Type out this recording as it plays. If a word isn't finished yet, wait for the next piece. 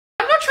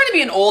not trying to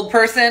be an old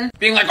person,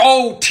 being like,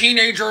 oh,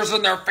 teenagers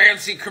and their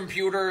fancy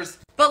computers.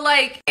 But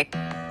like...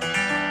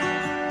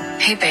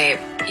 Hey, babe,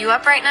 you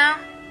up right now?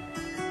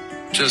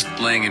 Just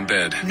laying in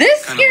bed.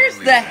 This scares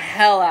the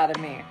hell out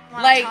of me.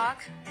 Wanna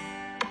talk?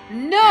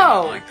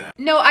 No. Like that.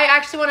 No, I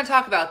actually want to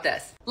talk about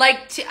this.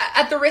 Like,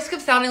 at the risk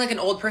of sounding like an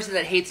old person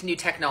that hates new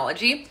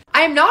technology,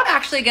 I am not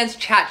actually against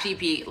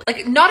ChatGPT.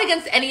 Like, not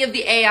against any of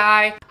the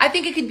AI. I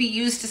think it could be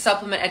used to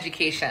supplement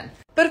education.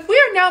 But if we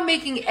are now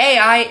making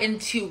AI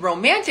into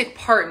romantic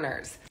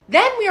partners,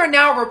 then we are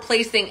now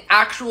replacing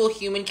actual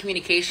human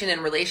communication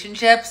and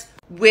relationships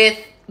with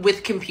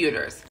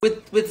computers,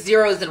 with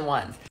zeros and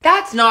ones.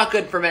 That's not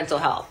good for mental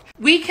health.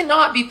 We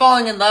cannot be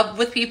falling in love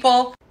with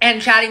people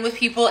and chatting with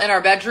people in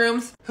our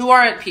bedrooms who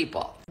aren't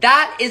people.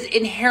 That is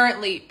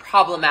inherently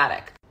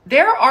problematic.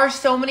 There are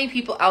so many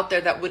people out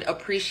there that would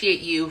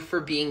appreciate you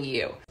for being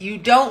you. You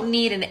don't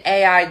need an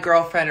AI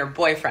girlfriend or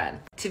boyfriend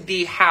to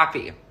be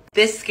happy.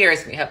 This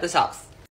scares me. Hope this helps.